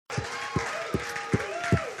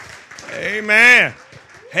Amen.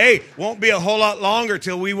 Hey, won't be a whole lot longer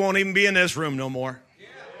till we won't even be in this room no more.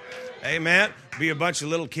 Amen. Be a bunch of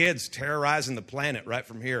little kids terrorizing the planet right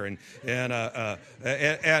from here, and you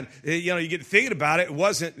know, you get thinking about it. It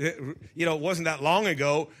wasn't that long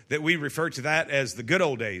ago that we referred to that as the good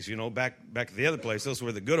old days. You know, back at the other place, those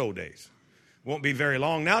were the good old days. Won't be very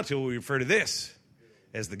long now till we refer to this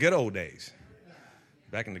as the good old days.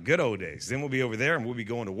 Back in the good old days, then we'll be over there and we'll be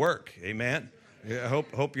going to work. Amen. I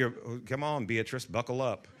hope you're. Come on, Beatrice, buckle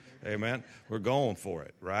up. Amen. We're going for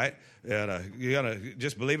it, right? And you gotta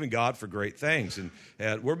just believe in God for great things,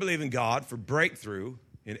 and we're believing God for breakthrough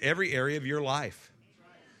in every area of your life.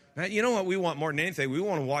 Man, you know what we want more than anything? We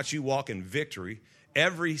want to watch you walk in victory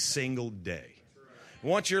every single day. We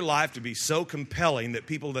want your life to be so compelling that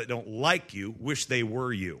people that don't like you wish they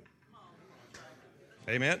were you.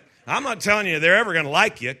 Amen. I'm not telling you they're ever going to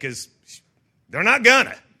like you, because they're not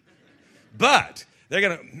gonna. But they're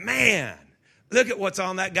gonna, man. Look at what's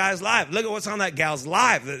on that guy's life. Look at what's on that gal's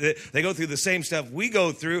life. They go through the same stuff we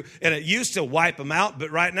go through, and it used to wipe them out, but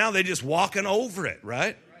right now they're just walking over it,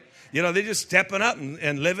 right? You know, they're just stepping up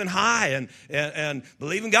and living high and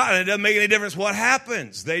believing God, and it doesn't make any difference what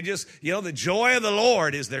happens. They just, you know, the joy of the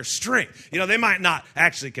Lord is their strength. You know, they might not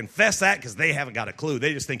actually confess that because they haven't got a clue.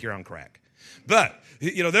 They just think you're on crack. But,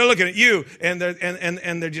 you know, they're looking at you, and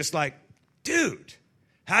they're just like, dude,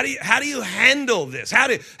 How do you handle this? How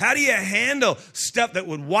do you handle stuff that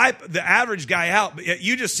would wipe the average guy out, but yet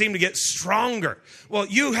you just seem to get stronger? Well,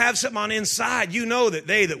 you have something on the inside. You know that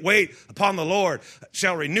they that wait upon the Lord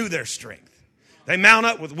shall renew their strength. They mount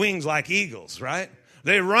up with wings like eagles, right?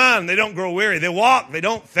 They run, they don't grow weary. They walk, they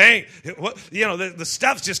don't faint. You know, the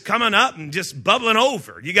stuff's just coming up and just bubbling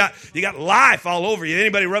over. You got life all over you.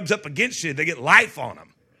 Anybody rubs up against you, they get life on them.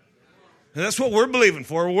 And that's what we're believing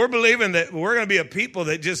for. We're believing that we're going to be a people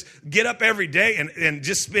that just get up every day and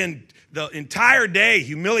just spend the entire day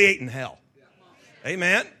humiliating hell.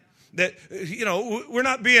 Amen? That, you know, we're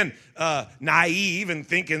not being naive and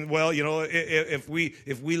thinking, well, you know, if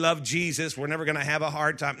we love Jesus, we're never going to have a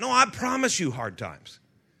hard time. No, I promise you hard times.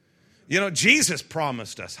 You know, Jesus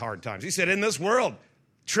promised us hard times. He said, in this world,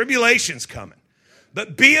 tribulation's coming.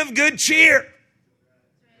 But be of good cheer.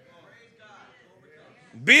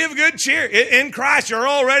 Be of good cheer. In Christ, you're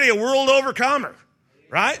already a world overcomer,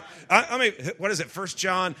 right? I mean, what is it? 1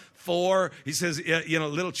 John 4, he says, you know,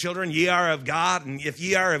 little children, ye are of God. And if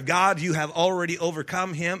ye are of God, you have already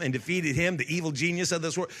overcome him and defeated him, the evil genius of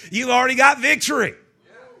this world. You've already got victory.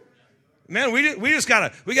 Man, we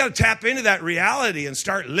gotta tap into that reality and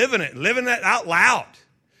start living that out loud.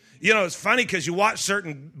 You know, it's funny because you watch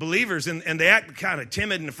certain believers and they act kind of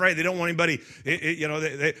timid and afraid. They don't want anybody, you know,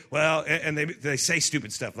 they say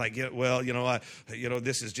stupid stuff like, well, you know,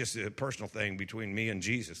 this is just a personal thing between me and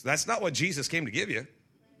Jesus. That's not what Jesus came to give you.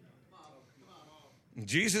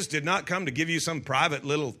 Jesus did not come to give you some private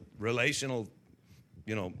little relational,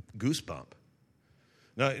 you know, goosebump.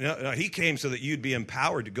 No, he came so that you'd be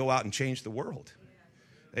empowered to go out and change the world.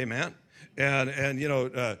 Amen. And you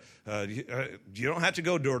know, you don't have to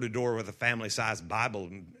go door to door with a family-sized Bible.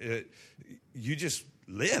 You just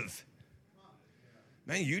live.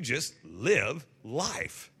 Man, you just live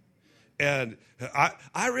life. And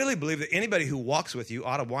I really believe that anybody who walks with you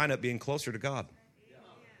ought to wind up being closer to God.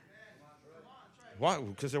 Why?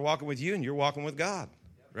 Because they're walking with you and you're walking with God,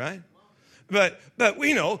 right? But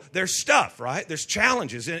we know there's stuff, right? There's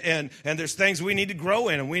challenges and there's things we need to grow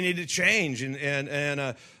in and we need to change.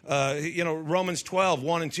 And you know, Romans 12,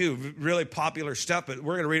 1 and 2, really popular stuff, but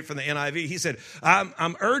we're going to read it from the NIV. He said,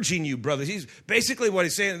 I'm urging you, brothers. He's basically what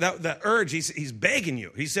he's saying, that urge, he's begging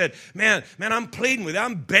you. He said, man, I'm pleading with you.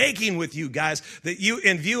 I'm begging with you guys that you,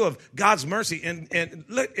 in view of God's mercy, and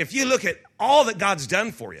look, if you look at all that God's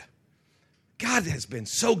done for you, God has been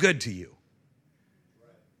so good to you.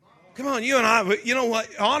 Come on, you and I, you know what?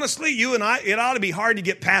 Honestly, you and I, it ought to be hard to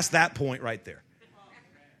get past that point right there.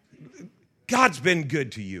 God's been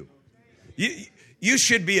good to you. You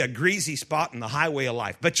should be a greasy spot in the highway of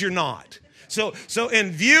life, but you're not. So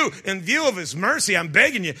in view of his mercy, I'm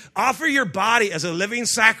begging you, offer your body as a living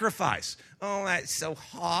sacrifice. Oh, that's so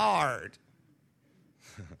hard.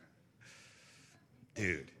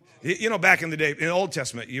 Dude. You know, back in the day, in the Old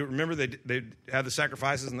Testament, you remember they'd have the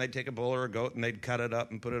sacrifices and they'd take a bull or a goat and they'd cut it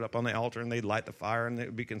up and put it up on the altar and they'd light the fire and it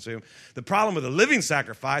would be consumed. The problem with the living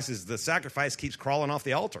sacrifice is the sacrifice keeps crawling off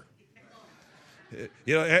the altar.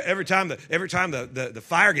 You know, every time the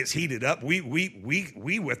fire gets heated up,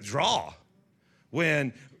 we withdraw.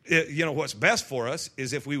 When, you know, what's best for us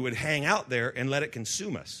is if we would hang out there and let it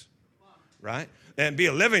consume us, right? And be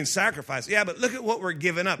a living sacrifice. Yeah, but look at what we're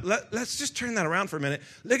giving up. Let's just turn that around for a minute.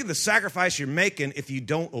 Look at the sacrifice you're making if you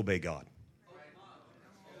don't obey God.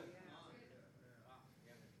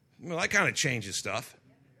 Well, that kind of changes stuff.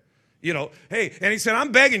 You know, hey, and he said,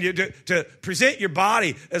 I'm begging you to present your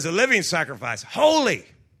body as a living sacrifice, holy.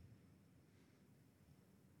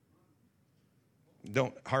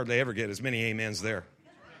 Don't hardly ever get as many amens there.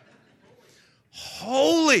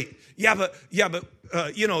 Holy. Yeah, but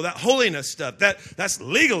you know, that holiness stuff, that's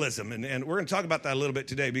legalism. And we're going to talk about that a little bit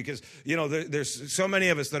today because, you know, there's so many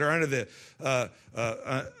of us that are under the,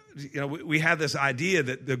 you know, we have this idea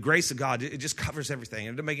that the grace of God, it just covers everything.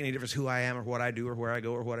 It doesn't make any difference who I am or what I do or where I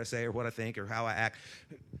go or what I say or what I think or how I act.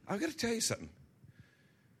 I've got to tell you something.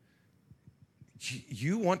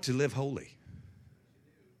 You want to live holy.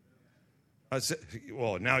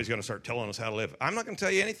 Well, now he's going to start telling us how to live. I'm not going to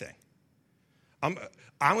tell you anything. I'm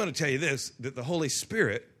going to tell you this, that the Holy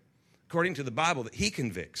Spirit, according to the Bible, that he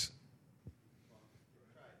convicts.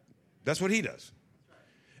 That's what he does.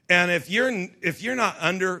 And if you're not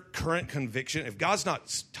under current conviction, if God's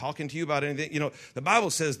not talking to you about anything, you know, the Bible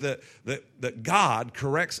says that God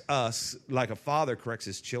corrects us like a father corrects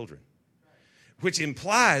his children, which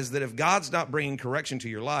implies that if God's not bringing correction to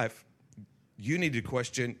your life, you need to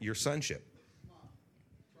question your sonship.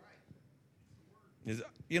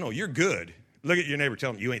 You know, you're good. Look at your neighbor,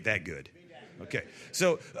 tell him you ain't that good. Okay,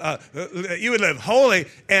 so you would live holy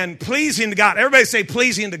and pleasing to God. Everybody say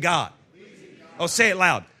pleasing to God. Oh, say it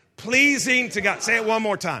loud. Pleasing to God. Say it one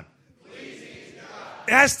more time.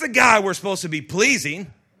 That's the guy we're supposed to be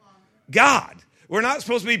pleasing. God. We're not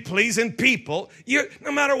supposed to be pleasing people.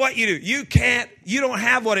 No matter what you do, you don't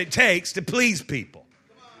have what it takes to please people.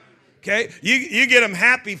 Okay, you get them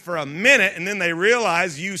happy for a minute, and then they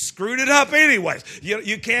realize you screwed it up anyways.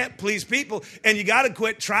 You can't please people, and you got to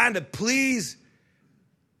quit trying to please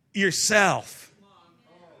yourself.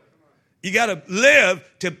 You got to live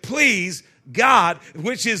to please God,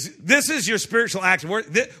 this is your spiritual action.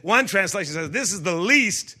 One translation says this is the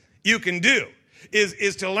least you can do.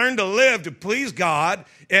 Is to learn to live to please God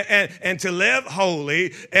and to live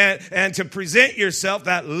holy and to present yourself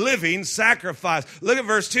that living sacrifice. Look at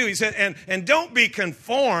verse 2. He said, and don't be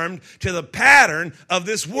conformed to the pattern of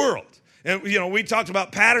this world. And, you know, we talked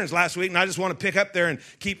about patterns last week, and I just want to pick up there and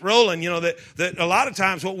keep rolling. You know, that a lot of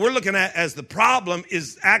times what we're looking at as the problem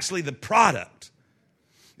is actually the product.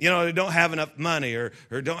 You know, they don't have enough money or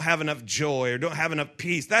don't have enough joy or don't have enough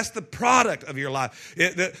peace. That's the product of your life.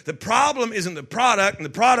 The problem isn't the product, and the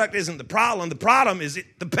product isn't the problem. The problem is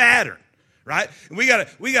the pattern, right? And we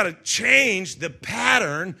gotta change the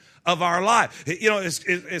pattern of our life. You know,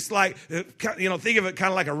 it's like, you know, think of it kind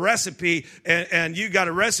of like a recipe, and you got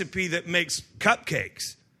a recipe that makes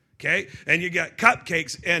cupcakes. Okay, and you got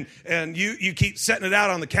cupcakes, and you keep setting it out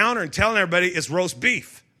on the counter and telling everybody it's roast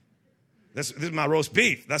beef. This is my roast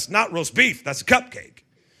beef. That's not roast beef. That's a cupcake.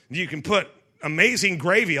 You can put amazing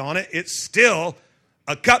gravy on it. It's still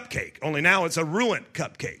a cupcake. Only now it's a ruined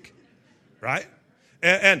cupcake, right?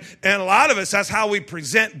 And a lot of us, that's how we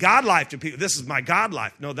present God life to people. This is my God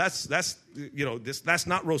life. No, that's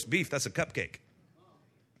not roast beef. That's a cupcake.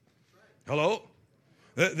 Hello?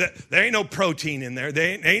 There ain't no protein in there.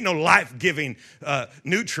 There ain't no life-giving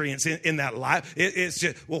nutrients in that life. It's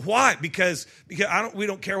just, well, why? Because we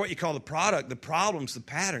don't care what you call the product. The problem's the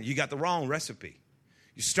pattern. You got the wrong recipe.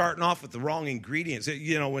 You're starting off with the wrong ingredients.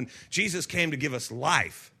 You know, when Jesus came to give us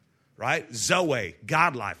life, right? Zoe,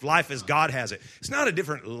 God life as God has it. It's not a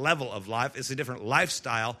different level of life. It's a different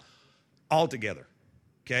lifestyle altogether.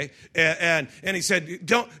 Okay, and he said,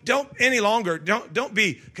 don't any longer don't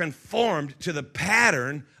be conformed to the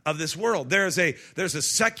pattern of this world. There's a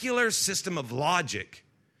secular system of logic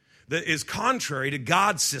that is contrary to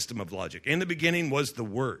God's system of logic. In the beginning was the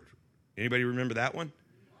Word. Anybody remember that one?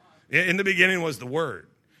 In the beginning was the Word,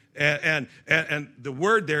 and the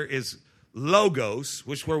word there is logos,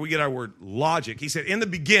 which is where we get our word logic. He said, in the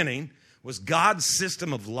beginning was God's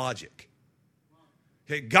system of logic.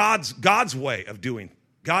 Okay, God's way of doing.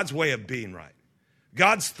 God's way of being right.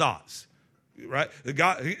 God's thoughts, right?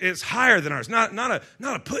 God, it's higher than ours. Not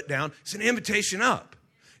a put down. It's an invitation up.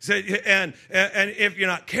 So, and if you're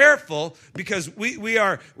not careful, because we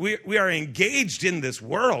are engaged in this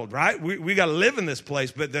world, right? We got to live in this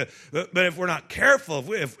place. But if we're not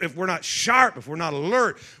careful, if we're not sharp, if we're not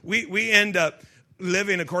alert, we end up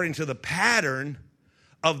living according to the pattern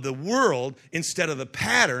of the world instead of the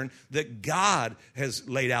pattern that God has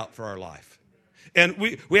laid out for our life. And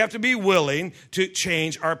we have to be willing to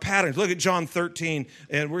change our patterns. Look at John 13,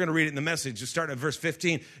 and we're going to read it in the Message, just starting at verse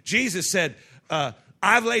 15. Jesus said,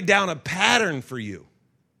 I've laid down a pattern for you.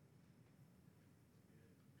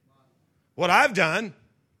 What I've done,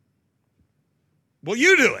 well,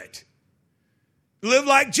 you do it. Live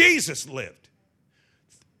like Jesus lived.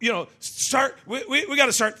 we got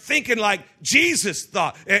to start thinking like Jesus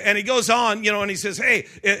thought. And he goes on, and he says, hey,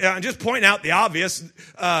 I'm just pointing out the obvious,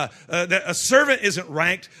 that a servant isn't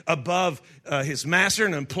ranked above his master.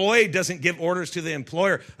 An employee doesn't give orders to the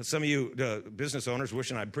employer. Some of you business owners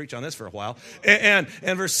wishing I'd preach on this for a while. And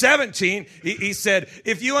verse 17, he said,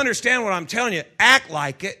 if you understand what I'm telling you, act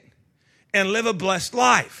like it and live a blessed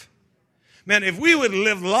life. Man, if we would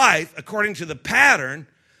live life according to the pattern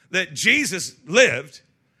that Jesus lived,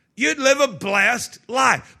 you'd live a blessed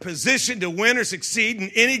life, positioned to win or succeed in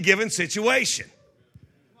any given situation.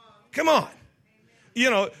 Come on.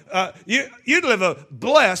 You'd live a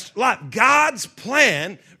blessed life. God's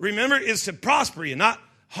plan, remember, is to prosper you, not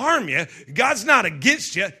harm you. God's not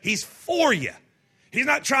against you. He's for you. He's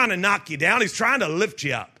not trying to knock you down. He's trying to lift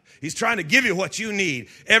you up. He's trying to give you what you need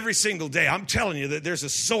every single day. I'm telling you that there's a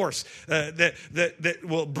source that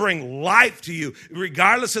will bring life to you,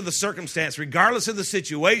 regardless of the circumstance, regardless of the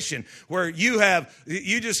situation, where you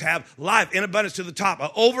just have life in abundance to the top,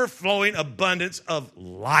 an overflowing abundance of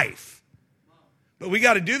life. But we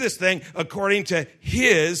got to do this thing according to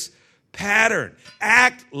his pattern.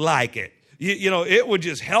 Act like it. It would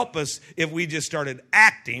just help us if we just started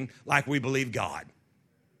acting like we believe God.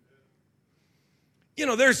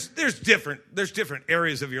 There's different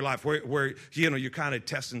areas of your life where you're kind of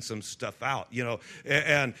testing some stuff out,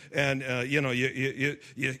 and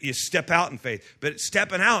you step out in faith, but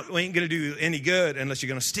stepping out ain't going to do any good unless you're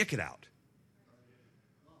going to stick it out,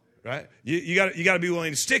 right? You got to be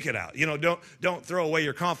willing to stick it out. Don't throw away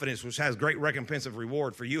your confidence, which has great recompense of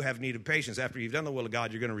reward. For you have need of patience. After you've done the will of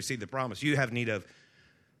God, you're going to receive the promise. You have need of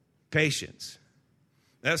patience.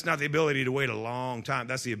 That's not the ability to wait a long time.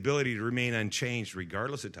 That's the ability to remain unchanged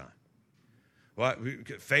regardless of time. Well,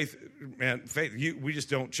 faith, we just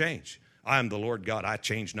don't change. I am the Lord God. I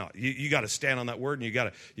change not. You got to stand on that word, and you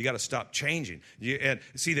got to stop changing. And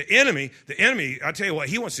see, the enemy. I tell you what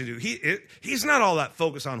he wants to do. He's not all that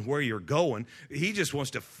focused on where you're going. He just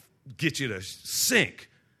wants to get you to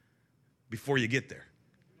sink before you get there.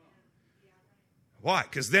 Why?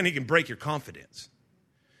 Because then he can break your confidence.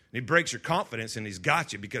 And he breaks your confidence, and he's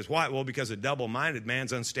got you. Because why? Well, because a double-minded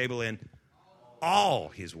man's unstable in all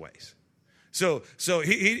his ways. So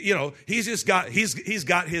he's got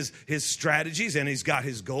his strategies, and he's got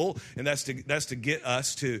his goal, and that's to get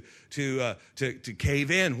us to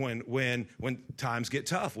cave in when times get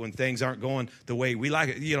tough, when things aren't going the way we like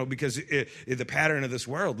it. Because the pattern of this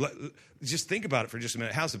world. Just think about it for just a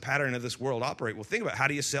minute. How's the pattern of this world operate? Well, think about how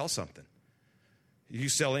do you sell something. You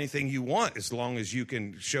sell anything you want as long as you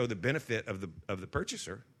can show the benefit of the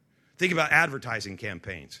purchaser. Think about advertising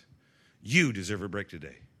campaigns. You deserve a break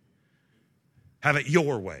today. Have it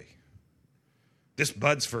your way. This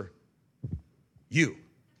bud's for you.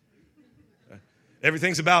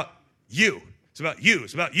 Everything's about you. It's about you.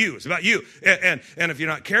 It's about you. It's about you. And if you're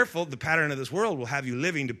not careful, the pattern of this world will have you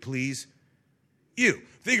living to please you.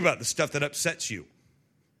 Think about the stuff that upsets you.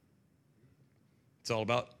 It's all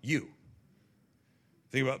about you.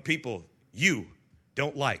 Think about people you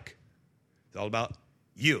don't like. It's all about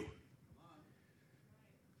you.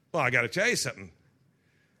 Well, I got to tell you something.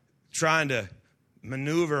 Trying to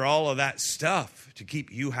maneuver all of that stuff to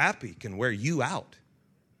keep you happy can wear you out.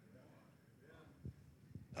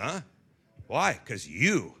 Huh? Why? Because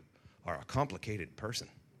you are a complicated person.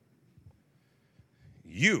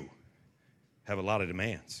 You have a lot of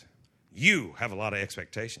demands. You have a lot of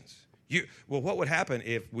expectations. What would happen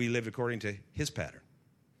if we lived according to his pattern?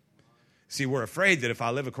 See, we're afraid that if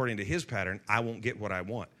I live according to his pattern, I won't get what I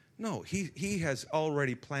want. No, he has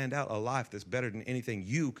already planned out a life that's better than anything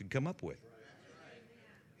you could come up with.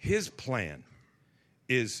 His plan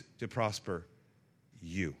is to prosper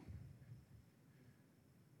you.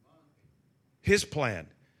 His plan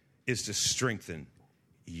is to strengthen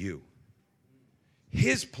you.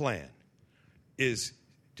 His plan is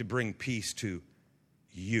to bring peace to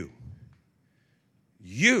you.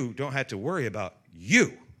 You don't have to worry about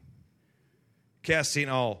you. Casting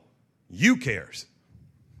all you cares.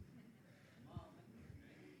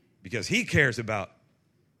 Because he cares about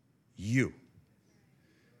you.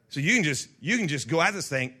 So you can just go at this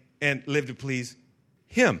thing and live to please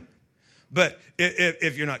him. But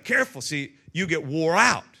if you're not careful, see, you get wore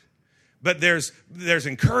out. But there's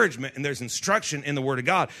encouragement and there's instruction in the Word of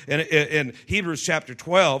God. And in Hebrews chapter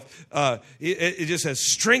 12, it just says,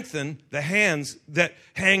 strengthen the hands that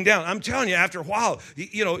hang down. I'm telling you, after a while,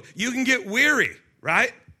 you can get weary,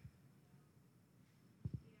 right?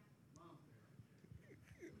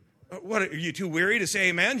 What, are you too weary to say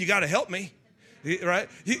amen? You got to help me, right?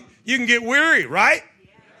 You can get weary, right?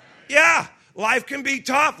 Yeah. Life can be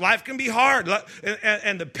tough. Life can be hard.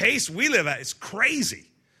 And the pace we live at is crazy.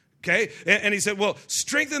 Okay, and he said, well,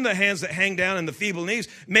 strengthen the hands that hang down and the feeble knees.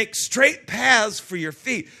 Make straight paths for your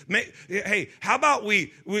feet. Hey, how about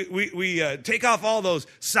we take off all those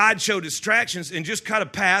sideshow distractions and just cut a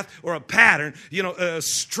path or a pattern, a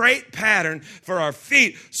straight pattern for our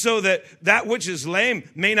feet, so that which is lame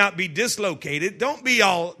may not be dislocated. Don't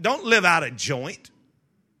live out of joint.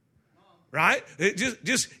 Right?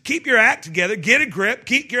 Just keep your act together. Get a grip.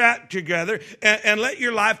 Keep your act together and let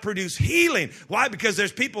your life produce healing. Why? Because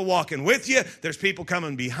there's people walking with you. There's people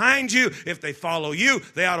coming behind you. If they follow you,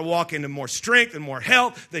 they ought to walk into more strength and more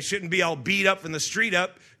health. They shouldn't be all beat up from the street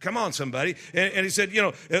up. Come on, somebody. And he said,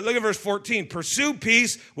 look at verse 14. Pursue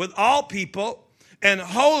peace with all people and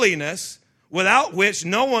holiness, without which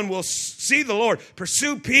no one will see the Lord.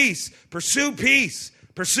 Pursue peace. Pursue peace.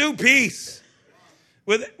 Pursue peace.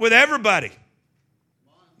 With everybody.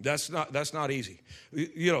 That's not easy.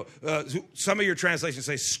 Some of your translations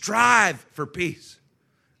say strive for peace.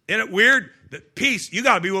 Isn't it weird that peace, you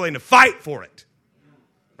got to be willing to fight for it.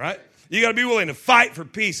 Right? You got to be willing to fight for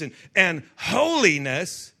peace and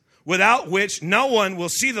holiness, without which no one will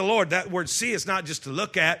see the Lord. That word see is not just to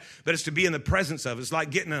look at, but it's to be in the presence of. It's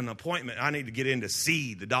like getting an appointment. I need to get in to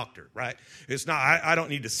see the doctor, right? It's not, I don't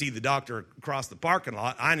need to see the doctor across the parking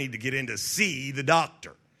lot. I need to get in to see the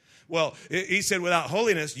doctor. Well, he said, without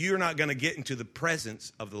holiness, you're not going to get into the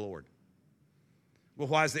presence of the Lord. Well,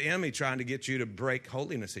 why is the enemy trying to get you to break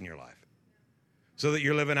holiness in your life? So that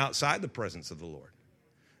you're living outside the presence of the Lord.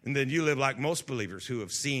 And then you live like most believers who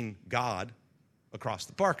have seen God across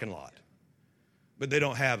the parking lot. But they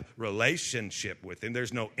don't have relationship with him.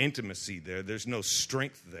 There's no intimacy there. There's no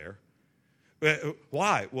strength there.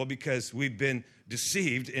 Why? Well, because we've been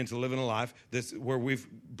deceived into living a life where we've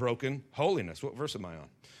broken holiness. What verse am I on?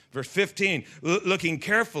 Verse 15, looking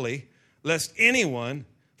carefully, lest anyone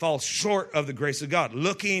fall short of the grace of God.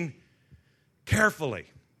 Looking carefully.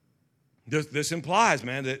 This implies,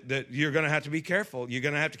 man, that you're going to have to be careful. You're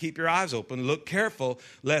going to have to keep your eyes open. Look careful,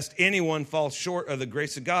 lest anyone fall short of the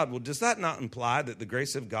grace of God. Well, does that not imply that the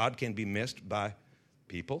grace of God can be missed by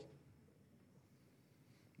people?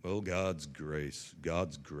 Oh, God's grace,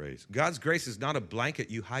 God's grace. God's grace is not a blanket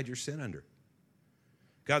you hide your sin under.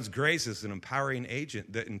 God's grace is an empowering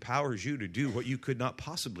agent that empowers you to do what you could not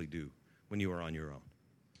possibly do when you were on your own.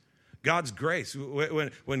 God's grace,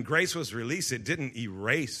 when grace was released, it didn't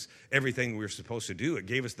erase everything we were supposed to do. It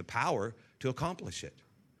gave us the power to accomplish it.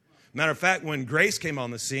 Matter of fact, when grace came on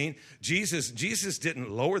the scene, Jesus didn't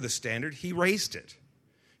lower the standard. He raised it.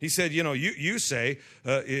 He said, you say,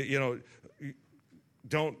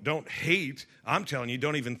 don't hate. I'm telling you,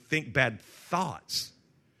 don't even think bad thoughts.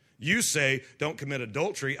 You say, don't commit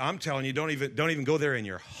adultery. I'm telling you, don't even go there in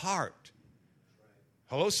your heart.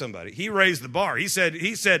 Hello, somebody. He raised the bar. He said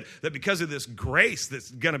that because of this grace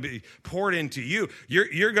that's going to be poured into you,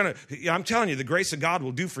 you're going to, I'm telling you, the grace of God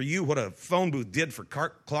will do for you what a phone booth did for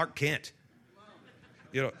Clark Kent.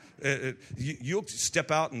 You'll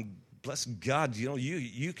step out and bless God.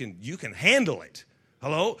 You can handle it.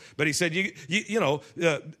 Hello? But he said,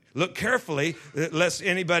 look carefully, lest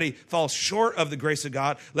anybody fall short of the grace of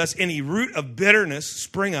God, lest any root of bitterness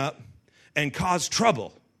spring up and cause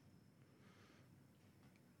trouble.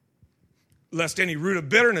 Lest any root of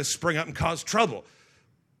bitterness spring up and cause trouble.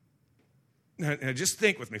 Now, just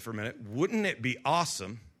think with me for a minute. Wouldn't it be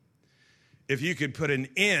awesome if you could put an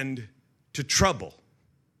end to trouble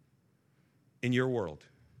in your world?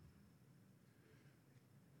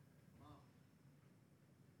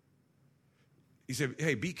 He said,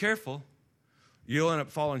 hey, be careful. You'll end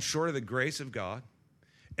up falling short of the grace of God.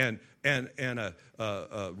 And a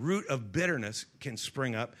root of bitterness can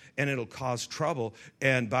spring up, and it'll cause trouble.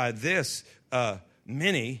 And by this,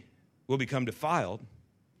 many will become defiled,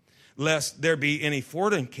 lest there be any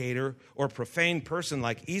fornicator or profane person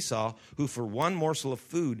like Esau, who for one morsel of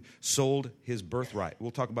food sold his birthright.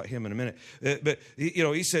 We'll talk about him in a minute. But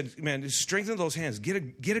he said, man, strengthen those hands. Get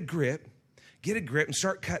a grip, and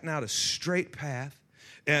start cutting out a straight path.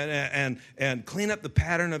 And clean up the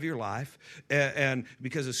pattern of your life, and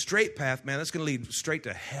because a straight path, man, that's going to lead straight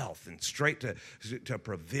to health, and straight to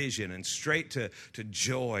provision, and straight to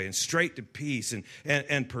joy, and straight to peace,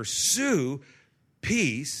 and pursue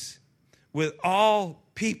peace with all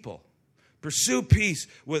people. Pursue peace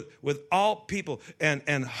with all people,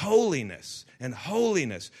 and holiness,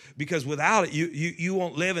 because without it, you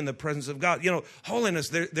won't live in the presence of God. Holiness.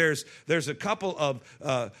 There's a couple of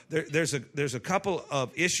there's a couple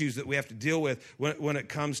of issues that we have to deal with when it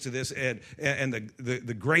comes to this, and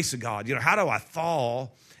the grace of God. How do I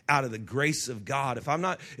fall out of the grace of God? If I'm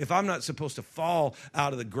not supposed to fall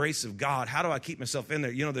out of the grace of God, how do I keep myself in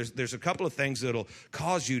there? You know, there's a couple of things that'll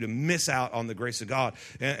cause you to miss out on the grace of God.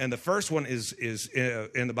 And the first one is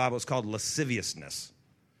in the Bible, it's called lasciviousness.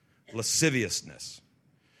 Lasciviousness.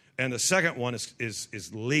 And the second one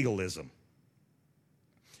is legalism.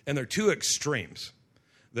 And they're two extremes.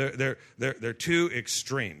 They're two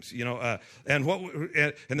extremes, you know, and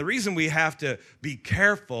the reason we have to be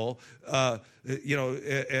careful, you know,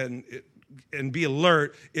 and be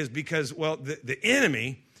alert is because, well, the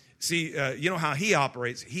enemy, see, you know how he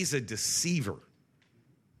operates. He's a deceiver,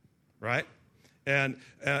 right? And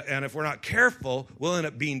if we're not careful, we'll end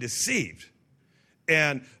up being deceived.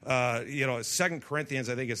 And, you know, 2 Corinthians,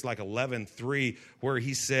 I think it's like 11:3, where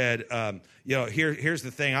he said, you know, here's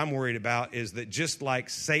the thing I'm worried about is that just like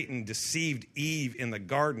Satan deceived Eve in the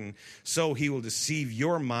garden, so he will deceive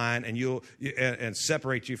your mind and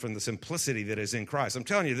separate you from the simplicity that is in Christ. I'm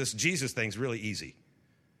telling you, this Jesus thing's really easy.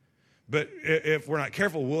 But if we're not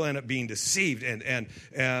careful, we'll end up being deceived and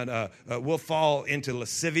we'll fall into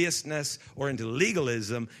lasciviousness or into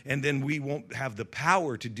legalism, and then we won't have the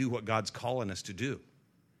power to do what God's calling us to do.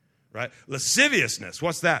 Right? Lasciviousness.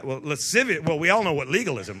 What's that? Well, well, we all know what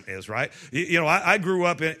legalism is, right? You know, I grew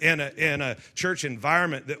up in a church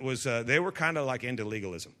environment that was they were kind of like into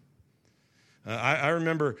legalism. I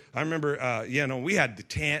remember, you know, we had the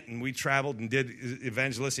tent and we traveled and did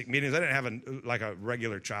evangelistic meetings. I didn't have a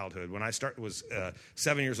regular childhood. When I was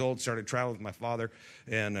 7 years old, started traveling with my father,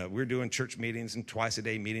 and we were doing church meetings and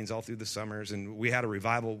twice-a-day meetings all through the summers. And we had a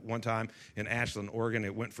revival one time in Ashland, Oregon.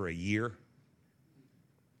 It went for a year.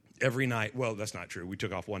 Every night, well, that's not true. We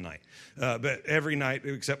took off one night. But every night,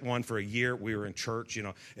 except one for a year, we were in church, you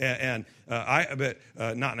know. But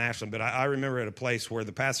not in Ashland, but I remember at a place where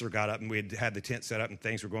the pastor got up and we had the tent set up and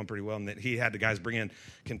things were going pretty well. And that he had the guys bring in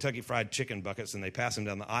Kentucky Fried Chicken buckets and they passed them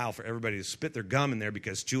down the aisle for everybody to spit their gum in there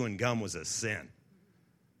because chewing gum was a sin.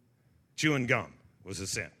 Chewing gum was a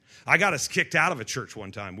sin. I got us kicked out of a church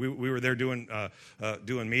one time. We were there doing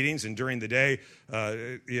meetings, and during the day,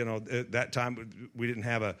 you know, at that time we didn't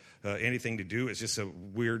have anything to do. It's just a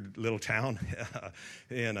weird little town,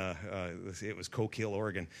 and it was Coke Hill,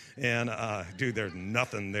 Oregon. And dude, there's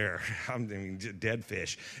nothing there. I mean, dead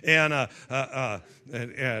fish. And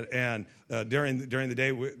during the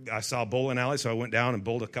day, I saw a bowling alley, so I went down and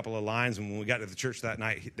bowled a couple of lines. And when we got to the church that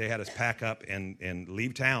night, they had us pack up and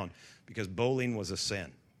leave town because bowling was a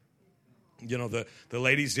sin. You know, the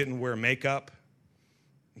ladies didn't wear makeup.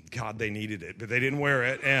 God, they needed it, but they didn't wear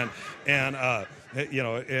it. And you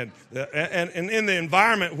know, and in the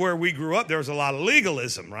environment where we grew up, there was a lot of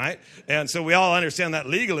legalism, right? And so we all understand that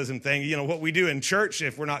legalism thing. You know, what we do in church,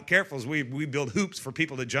 if we're not careful, is we build hoops for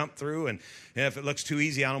people to jump through. And if it looks too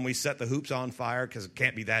easy on them, we set the hoops on fire because it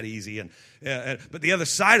can't be that easy. But the other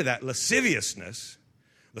side of that, lasciviousness,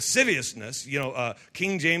 you know,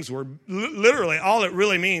 King James word, literally all it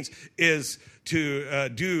really means is to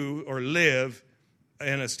do or live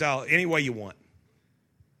in a style any way you want.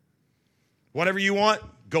 Whatever you want,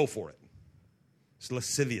 go for it. It's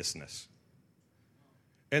lasciviousness.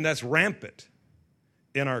 And that's rampant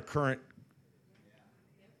in our current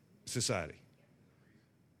society.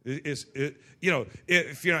 You know,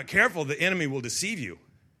 if you're not careful, the enemy will deceive you.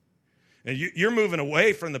 And you're moving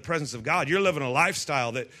away from the presence of God. You're living a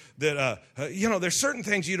lifestyle that you know, there's certain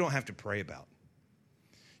things you don't have to pray about.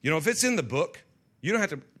 You know, if it's in the book, you don't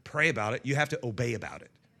have to pray about it. You have to obey about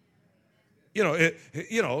it. You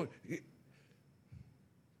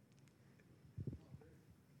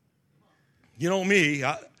know me,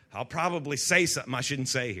 I'll probably say something I shouldn't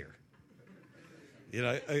say here. You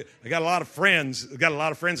know, I got a lot of friends. I got a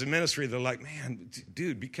lot of friends in ministry. They're like, man,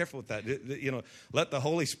 dude, be careful with that. You know, let the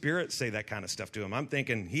Holy Spirit say that kind of stuff to him. I'm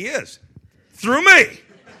thinking, he is through me.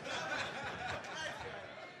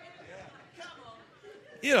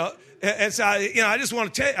 You know, and so I just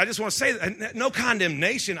want to say that, no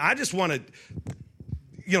condemnation. I just want to,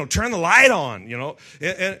 you know, turn the light on. You know,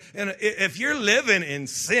 and if you're living in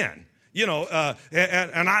sin. You know,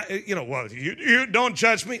 and I, you know, well, you don't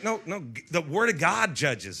judge me. No, the Word of God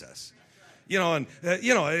judges us. You know, and,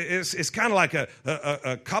 you know, it's kind of like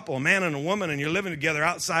a couple, a man and a woman, and you're living together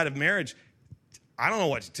outside of marriage. I don't know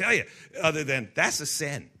what to tell you other than that's a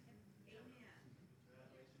sin.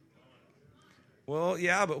 Well,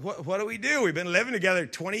 yeah, but what do we do? We've been living together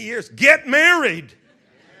 20 years. Get married.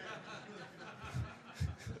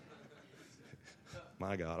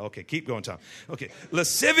 My God. Okay, keep going, Tom. Okay,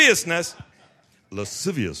 lasciviousness will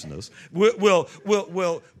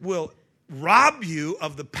rob you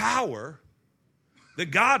of the power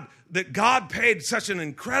that God paid such an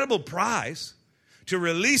incredible price to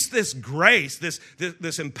release this grace, this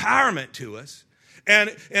empowerment to us.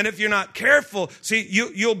 And if you're not careful, see,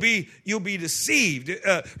 you'll be deceived.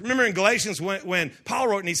 Remember in Galatians when Paul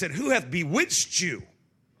wrote and he said, "Who hath bewitched you?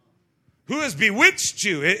 Who has bewitched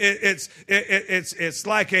you?" It's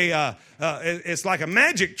like a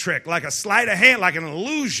magic trick, like a sleight of hand, like an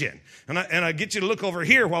illusion. And I get you to look over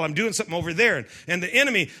here while I'm doing something over there. And the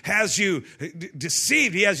enemy has you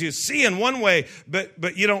deceived. He has you seeing one way,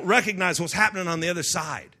 but you don't recognize what's happening on the other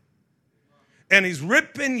side. And he's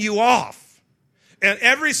ripping you off. And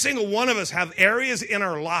every single one of us have areas in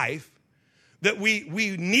our life that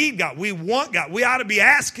we need God. We want God. We ought to be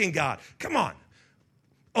asking God, come on,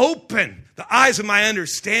 open the eyes of my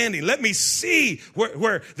understanding. Let me see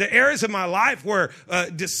where the areas of my life where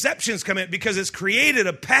deceptions come in, because it's created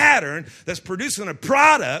a pattern that's producing a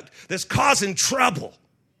product that's causing trouble.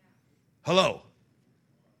 Hello.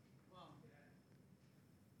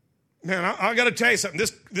 Man, I got to tell you something.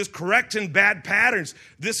 This correcting bad patterns,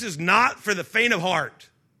 this is not for the faint of heart.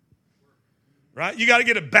 Right? You got to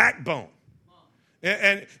get a backbone.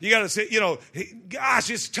 And you got to say, gosh,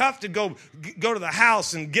 it's tough to go to the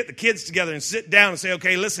house and get the kids together and sit down and say,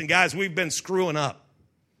 okay, listen, guys, we've been screwing up.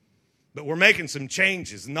 But we're making some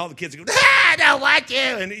changes. And all the kids go, I don't want to.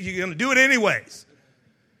 And you're going to do it anyways.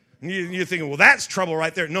 And you're thinking, well, that's trouble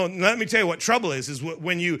right there. No, let me tell you what trouble is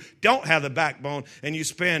when you don't have the backbone and you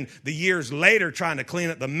spend the years later trying to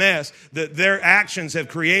clean up the mess that their actions have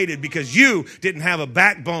created because you didn't have a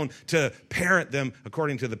backbone to parent them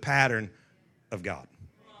according to the pattern of God.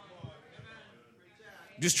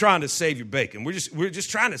 Just trying to save your bacon. We're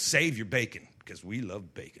just trying to save your bacon because we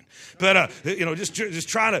love bacon. But just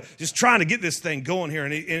trying to get this thing going here.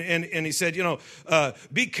 And he said,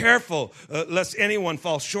 be careful lest anyone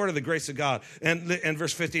fall short of the grace of God. And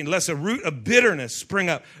verse 15, lest a root of bitterness spring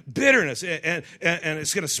up. Bitterness, and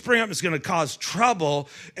it's going to spring up. It's going to cause trouble,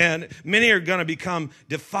 and many are going to become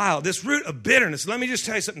defiled. This root of bitterness. Let me just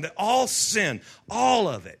tell you something. That all sin, all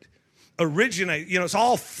of it, originate, it's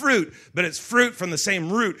all fruit, but it's fruit from the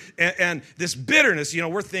same root. And this bitterness,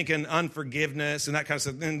 we're thinking unforgiveness and that kind of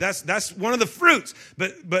stuff. And that's one of the fruits.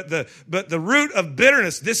 But the root of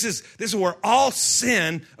bitterness, this is where all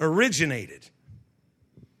sin originated.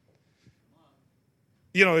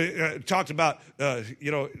 Talked about,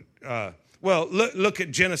 well, look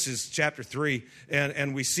at Genesis chapter 3,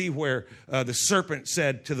 and we see where the serpent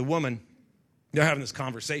said to the woman. They're having this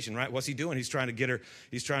conversation, right? What's he doing? He's trying to get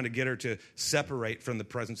her to separate from the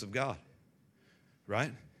presence of God,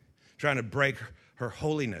 right? Trying to break her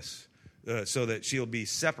holiness so that she'll be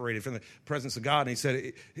separated from the presence of God. And he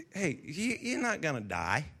said, hey, you're not going to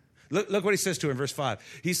die. Look what he says to her in verse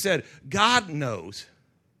 5. He said, God knows.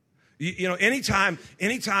 Anytime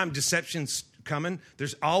deception's coming,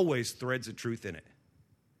 there's always threads of truth in it.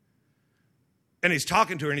 And he's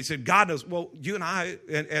talking to her, and he said, God knows. Well, you and I,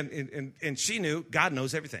 and she knew, God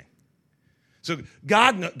knows everything. So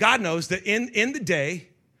God knows that in the day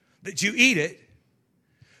that you eat it,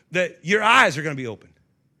 that your eyes are going to be open.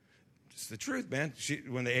 It's the truth, man.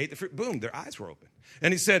 When they ate the fruit, boom, their eyes were open.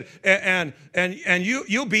 And he said, and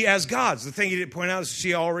you'll be as gods. The thing he didn't point out is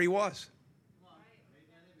she already was.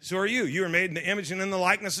 So are you. You are made in the image and in the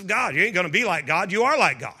likeness of God. You ain't going to be like God. You are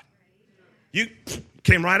like God. You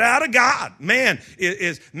came right out of God. Man,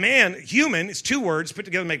 human, it's two words put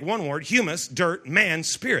together to make one word. Humus, dirt, man,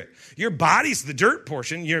 spirit. Your body's the dirt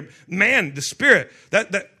portion. Your man, the spirit.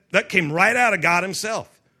 That came right out of God himself.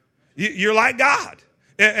 You're like God.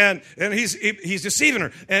 And he's deceiving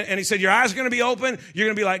her. And he said, your eyes are going to be open. You're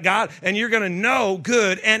going to be like God. And you're going to know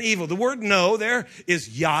good and evil. The word know there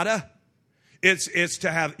is yada. It's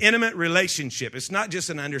to have intimate relationship. It's not just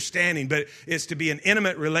an understanding, but it's to be an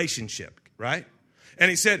intimate relationship. Right? And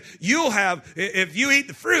he said, if you eat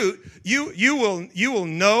the fruit, you will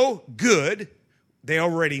know good. They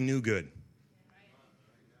already knew good.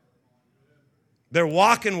 They're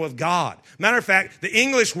walking with God. Matter of fact, the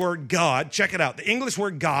English word God, check it out. The English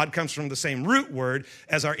word God comes from the same root word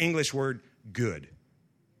as our English word good.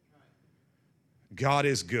 God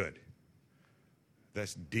is good.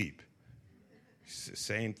 That's deep. It's the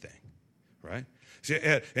same thing, right?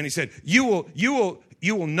 And he said, you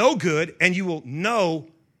will know good and you will know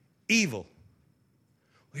evil.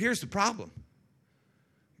 Well, here's the problem.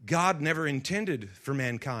 God never intended for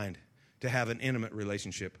mankind to have an intimate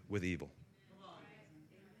relationship with evil.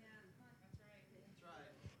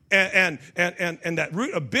 And that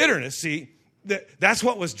root of bitterness, see, that's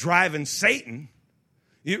what was driving Satan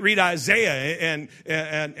You read Isaiah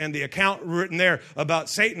and the account written there about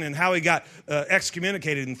Satan and how he got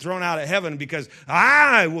excommunicated and thrown out of heaven because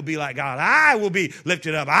I will be like God. I will be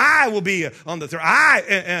lifted up. I will be on the throne.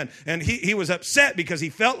 And he was upset because he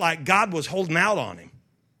felt like God was holding out on him.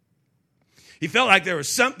 He felt like there was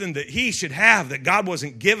something that he should have that God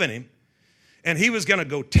wasn't giving him, and he was going to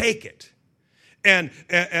go take it. And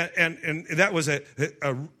that was a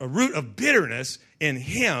root of bitterness in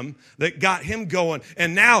him that got him going.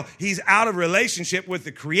 And now he's out of relationship with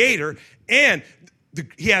the Creator, and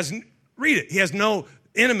he has no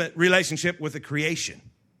intimate relationship with the creation.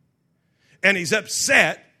 And he's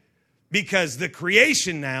upset because the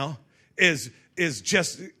creation now is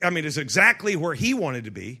exactly where he wanted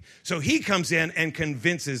to be. So he comes in and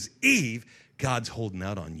convinces Eve, God's holding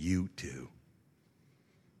out on you too.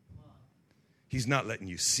 He's not letting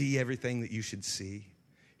you see everything that you should see.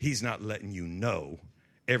 He's not letting you know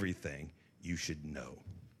everything you should know.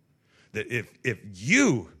 That if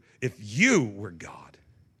you were God,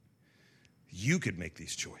 you could make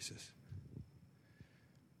these choices.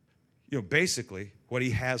 Basically, what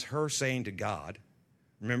he has her saying to God,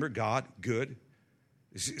 remember, God, good.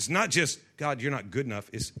 It's not just, God, you're not good enough.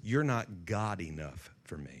 It's, you're not God enough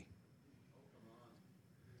for me.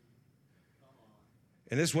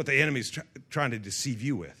 And this is what the enemy's trying to deceive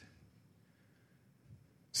you with.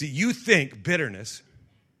 See, you think bitterness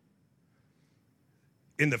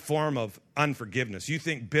in the form of unforgiveness. You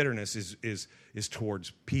think bitterness is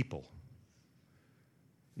towards people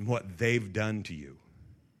and what they've done to you.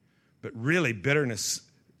 But really, bitterness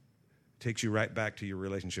takes you right back to your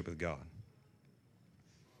relationship with God.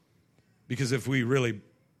 Because if we really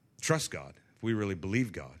trust God, if we really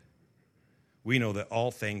believe God, we know that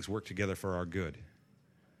all things work together for our good.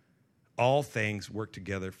 All things work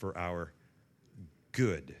together for our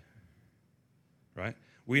good. Right?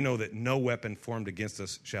 We know that no weapon formed against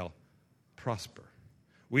us shall prosper.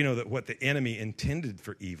 We know that what the enemy intended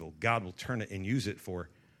for evil, God will turn it and use it for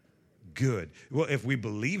good. Well, if we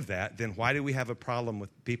believe that, then why do we have a problem with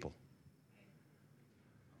people?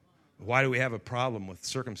 Why do we have a problem with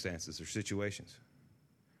circumstances or situations?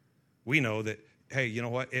 We know that, hey, you know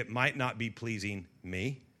what? It might not be pleasing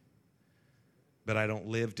me, but I don't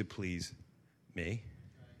live to please me.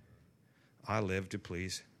 I live to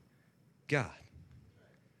please God.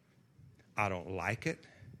 I don't like it.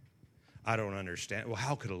 I don't understand. Well,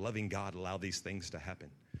 how could a loving God allow these things to happen?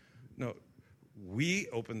 No, we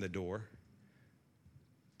open the door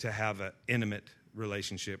to have an intimate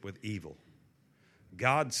relationship with evil.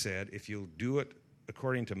 God said, if you'll do it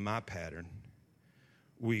according to my pattern,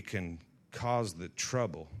 we can cause the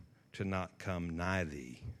trouble to not come nigh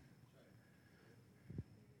thee.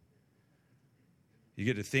 You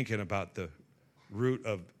get to thinking about the root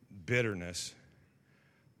of bitterness.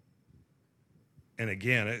 And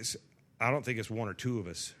again, I don't think it's one or two of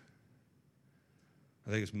us.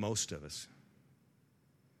 I think it's most of us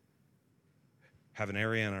have an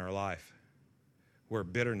area in our life where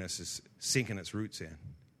bitterness is sinking its roots in.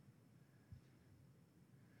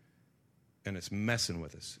 And it's messing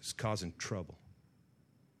with us. It's causing trouble.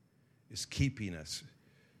 It's keeping us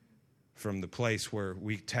from the place where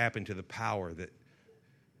we tap into the power that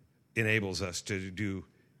enables us to do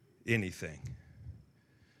anything.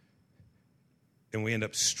 And we end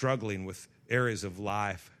up struggling with areas of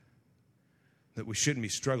life that we shouldn't be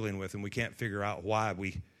struggling with, and we can't figure out why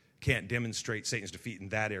we can't demonstrate Satan's defeat in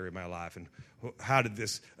that area of my life. And how did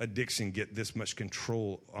this addiction get this much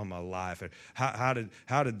control on my life? And how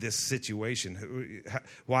did this situation?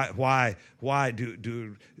 Why do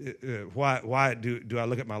I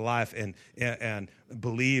look at my life and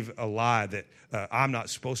believe a lie that I'm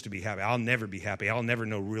not supposed to be happy? I'll never be happy. I'll never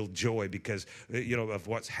know real joy because of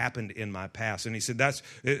what's happened in my past. And he said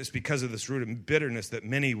it's because of this root of bitterness that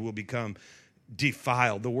many will become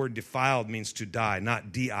defiled. The word defiled means to die,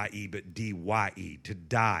 not D-I-E, but D-Y-E, to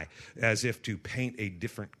die, as if to paint a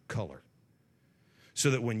different color.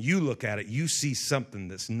 So that when you look at it, you see something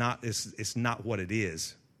that's not, it's not what it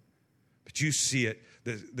is. But you see it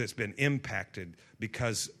that's been impacted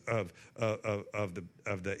because of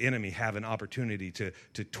the enemy having opportunity to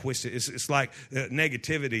twist it. It's like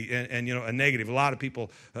negativity and a negative. A lot of people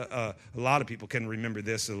can remember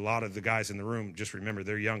this. A lot of the guys in the room just remember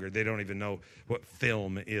they're younger. They don't even know what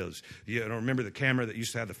film is. You don't remember the camera that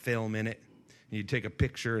used to have the film in it. You'd take a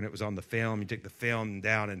picture, and it was on the film. You take the film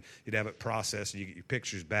down, and you'd have it processed, and you get your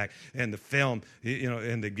pictures back. And the film,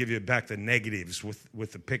 and they give you back the negatives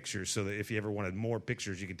with the pictures, so that if you ever wanted more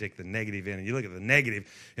pictures, you could take the negative in. And you look at the negative,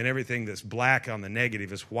 and everything that's black on the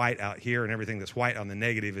negative is white out here, and everything that's white on the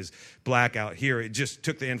negative is black out here. It just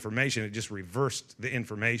took the information, it just reversed the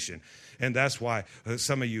information. And that's why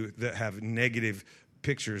some of you that have negative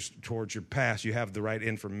pictures towards your past, you have the right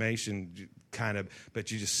information, kind of,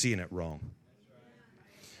 but you're just seeing it wrong.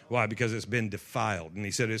 Why? Because it's been defiled. And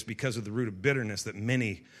he said it's because of the root of bitterness that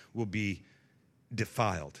many will be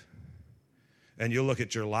defiled. And you'll look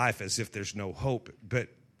at your life as if there's no hope, but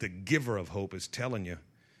the giver of hope is telling you,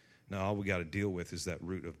 no, all we got to deal with is that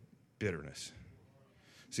root of bitterness.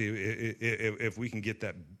 See, if we can get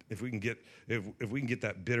that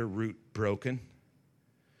bitter root broken,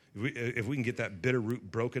 if we can get that bitter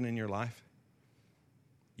root broken in your life,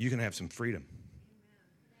 you can have some freedom.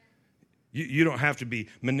 You don't have to be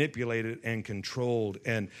manipulated and controlled,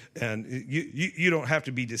 and you don't have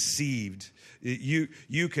to be deceived.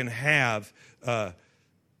 You can have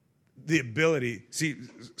the ability. See,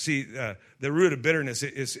 the root of bitterness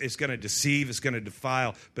is going to deceive, it's going to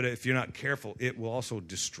defile, but if you're not careful, it will also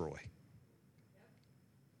destroy.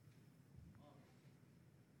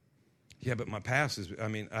 Yeah, but my past is,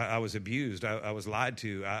 I was abused. I was lied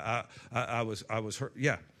to. I was hurt.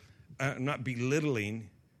 Yeah, I'm not belittling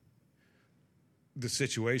the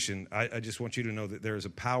situation. I just want you to know that there is a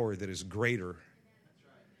power that is greater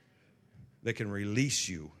that can release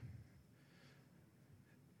you.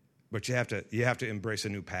 But you have to embrace a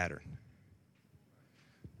new pattern.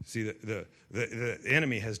 See, the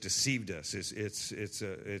enemy has deceived us.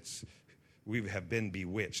 We have been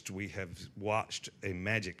bewitched. We have watched a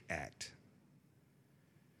magic act.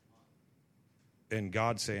 And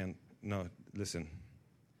God's saying, no, listen,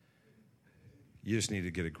 you just need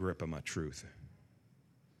to get a grip of my truth.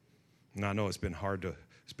 And I know it's been hard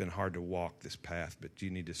to walk this path, but you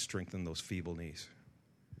need to strengthen those feeble knees.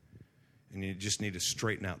 And you just need to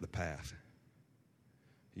straighten out the path.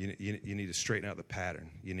 You need to straighten out the pattern.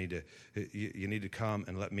 You need to come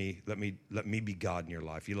and let me be God in your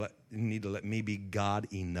life. You need to let me be God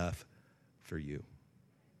enough for you.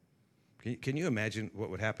 Can you imagine what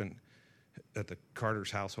would happen at the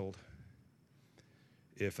Carter's household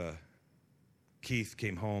if Keith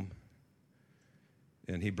came home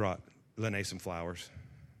and he brought Lene some flowers,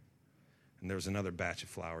 and there was another batch of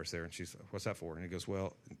flowers there, and she's like, what's that for? And he goes,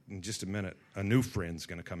 well, in just a minute, a new friend's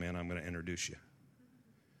going to come in. I'm going to introduce you.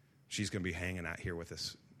 She's going to be hanging out here with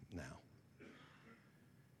us now.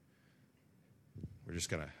 We're just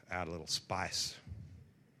going to add a little spice.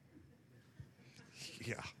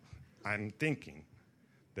 Yeah, I'm thinking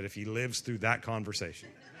that if he lives through that conversation,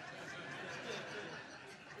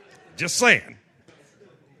 just saying,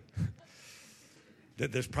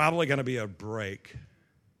 that there's probably going to be a break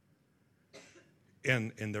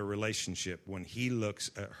in their relationship when he looks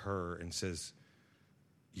at her and says,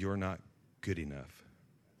 you're not good enough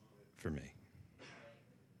for me.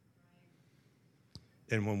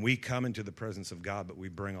 And when we come into the presence of God, but we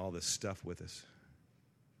bring all this stuff with us,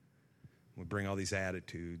 we bring all these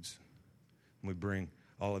attitudes, and we bring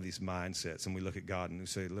all of these mindsets, and we look at God and we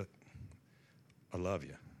say, look, I love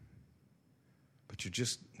you, but you're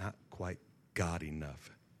just not quite God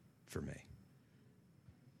enough for me.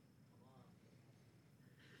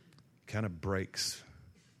 Kind of breaks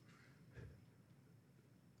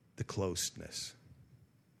the closeness.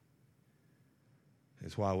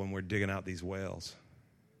 It's why when we're digging out these wells,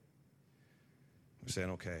 we're saying,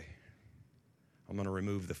 okay, I'm going to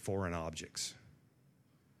remove the foreign objects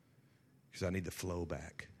because I need the flow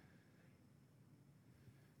back.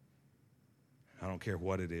 I don't care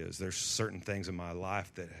what it is. There's certain things in my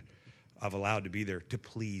life that I've allowed to be there to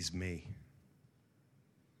please me,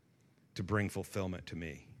 to bring fulfillment to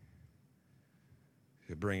me,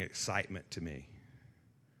 to bring excitement to me.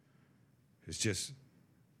 It's just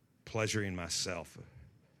pleasuring myself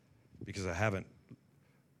because I haven't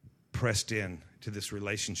pressed in to this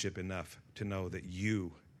relationship enough to know that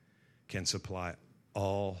you can supply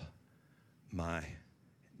all my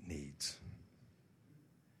needs.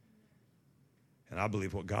 And I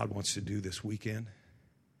believe what God wants to do this weekend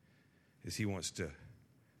is he wants to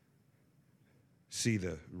see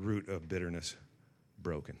the root of bitterness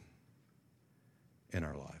broken in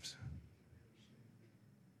our lives.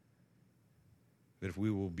 That if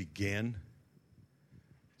we will begin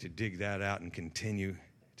to dig that out and continue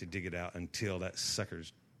to dig it out until that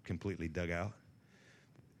sucker's completely dug out,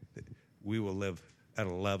 that we will live at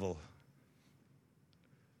a level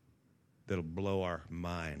that'll blow our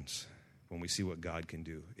minds when we see what God can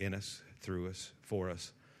do in us, through us, for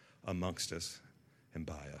us, amongst us and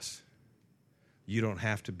by us. You don't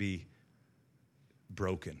have to be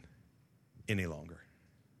broken any longer.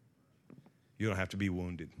 You don't have to be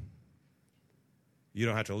wounded. You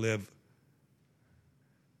don't have to live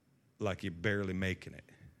like you're barely making it.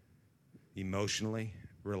 Emotionally,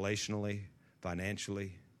 relationally,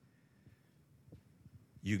 financially.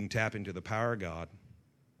 You can tap into the power of God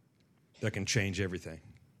that can change everything.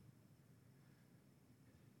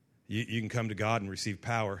 You can come to God and receive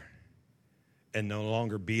power and no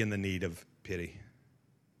longer be in the need of pity.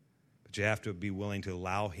 But you have to be willing to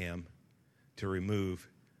allow him to remove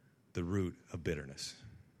the root of bitterness.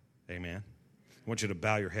 Amen. I want you to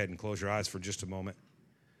bow your head and close your eyes for just a moment.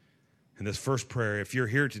 In this first prayer, if you're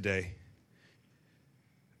here today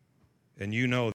and you know